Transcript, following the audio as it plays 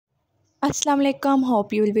अस्सलाम वालेकुम,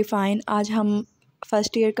 hope you will be fine. आज हम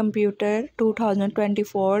first year computer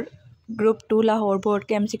 2024 group 2 Lahore board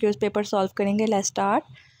के MCQs पेपर सॉल्व करेंगे। Let's start.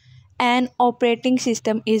 An operating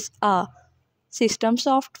system is a system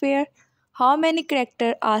software. How many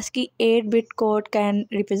character ASCII 8 bit code can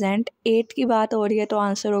represent. 8 की बात हो रही है तो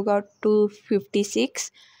आंसर होगा 256।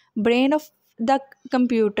 Brain of the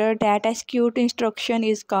computer that execute instruction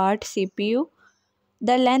is called CPU.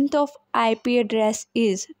 The length of IP address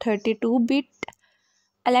is 32-bit.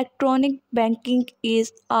 Electronic banking is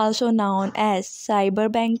also known as cyber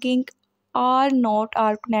banking. All nodes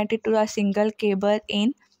are connected to a single cable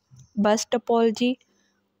in bus topology.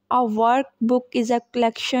 A workbook is a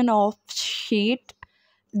collection of sheets.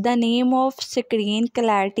 The name of screen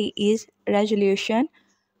clarity is resolution.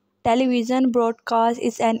 Television broadcast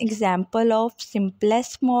is an example of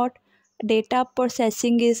simplest mode. Data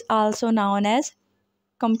processing is also known as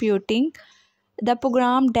computing. The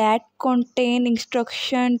program that contain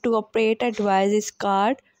instruction to operate a device is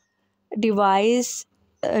called device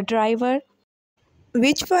driver.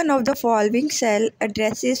 Which one of the following cell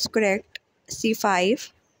address is correct? C5.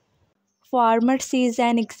 Format C is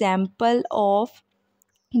an example of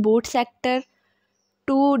boot sector.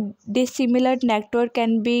 Two dissimilar network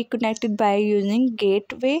can be connected by using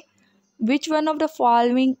gateway. Which one of the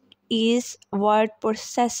following is word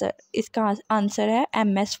processor? इसका answer है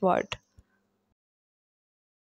MS Word.